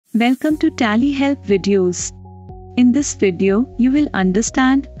Welcome to TallyHelp videos. In this video, you will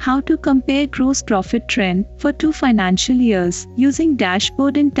understand how to compare gross profit trend for 2 financial years using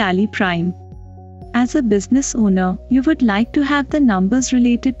dashboard in TallyPrime. As a business owner, you would like to have the numbers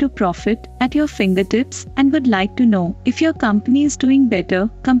related to profit at your fingertips and would like to know if your company is doing better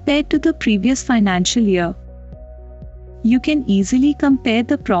compared to the previous financial year. You can easily compare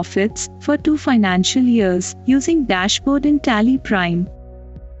the profits for 2 financial years using dashboard in TallyPrime.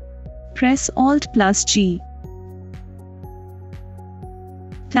 Press Alt+G.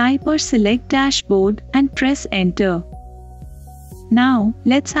 Type or select dashboard and press enter. Now,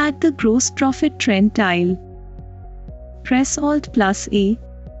 let's add the gross profit trend tile. Press Alt+A.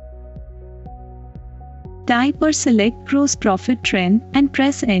 Type or select gross profit trend and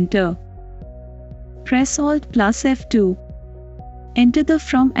press enter. Press Alt+F2. Enter the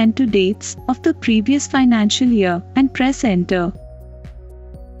from and to dates of the previous financial year and press enter.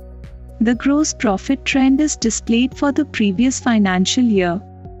 The gross profit trend is displayed for the previous financial year.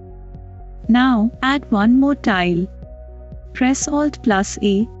 Now, add one more tile. Press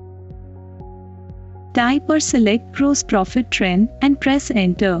Alt+A. Type or select gross profit trend and press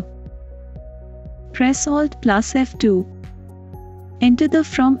enter. Press Alt+F2. Enter the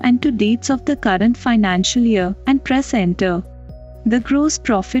from and to dates of the current financial year and press enter. The gross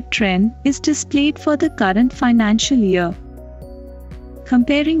profit trend is displayed for the current financial year.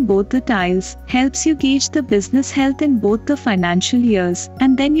 Comparing both the tiles helps you gauge the business health in both the financial years,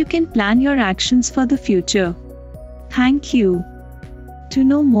 and then you can plan your actions for the future. Thank you. To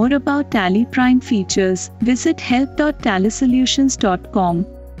know more about TallyPrime features, visit help.tallysolutions.com.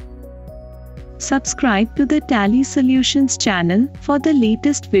 Subscribe to the Tally Solutions channel for the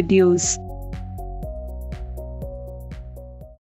latest videos.